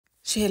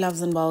Hey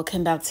loves and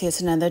welcome back to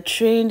yet another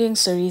trending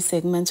story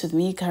segment. With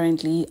me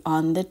currently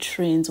on the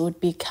trends would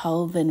be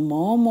Kelvin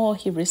Momo.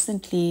 He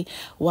recently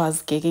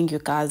was gigging, you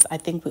guys. I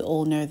think we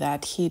all know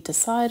that he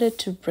decided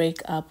to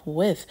break up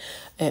with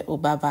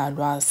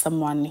Babalwa,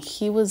 someone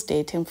he was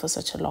dating for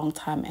such a long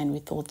time, and we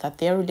thought that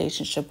their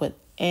relationship would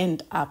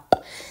end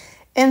up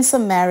in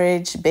some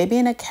marriage, baby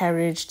in a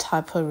carriage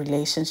type of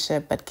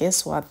relationship. But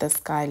guess what? This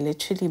guy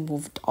literally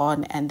moved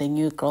on, and the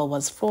new girl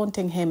was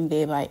flaunting him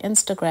there by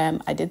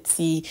Instagram. I did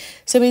see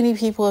so many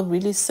people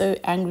really so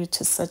angry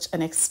to such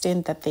an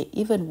extent that they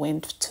even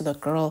went to the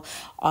girl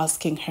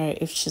asking her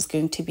if she's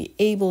going to be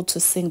able to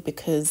sing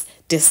because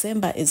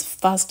December is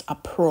fast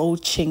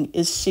approaching.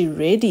 Is she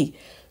ready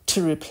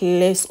to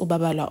replace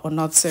Babalwa or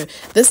not? So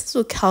this is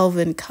what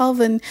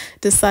Kelvin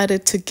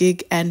decided to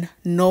gig, and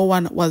no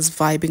one was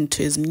vibing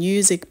to his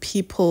music.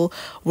 People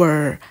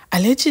were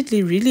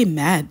allegedly really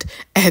mad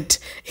at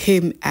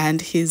him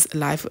and his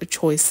life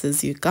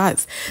choices, you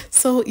guys.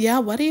 So yeah,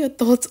 what are your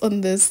thoughts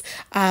on this?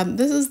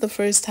 This is the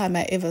first time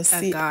I ever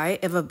see a guy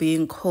ever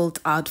being called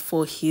out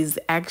for his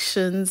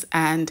actions,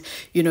 and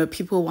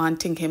people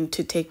wanting him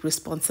to take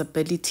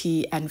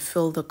responsibility and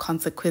feel the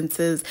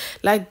consequences.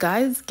 Like,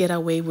 guys get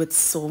away with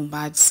so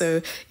much.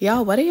 So yeah,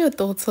 what are your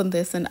thoughts on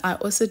this? And I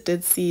also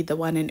did see the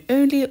one and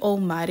only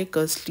almighty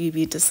ghost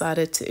Hlubi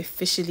decided to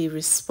officially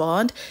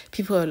respond.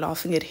 People are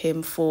laughing at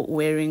him for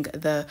wearing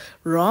the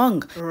wrong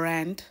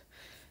brand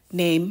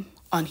name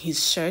on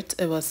his shirt.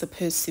 It was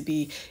supposed to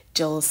be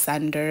JilSe,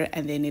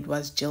 and then it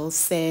was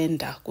JilSe.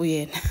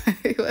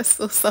 It was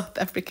so South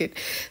African.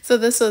 So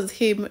this was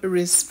him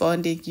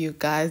responding, you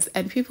guys,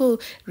 and people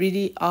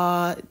really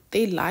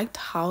they liked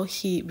how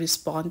he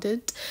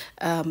responded.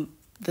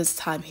 This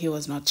time he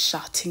was not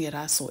shouting at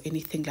us or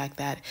anything like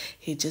that.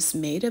 He just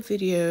made a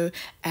video,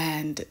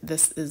 and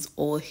this is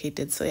all he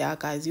did. So yeah,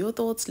 guys, your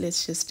thoughts?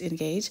 Let's just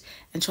engage,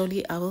 and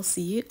surely I will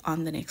see you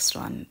on the next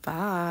one.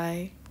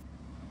 Bye.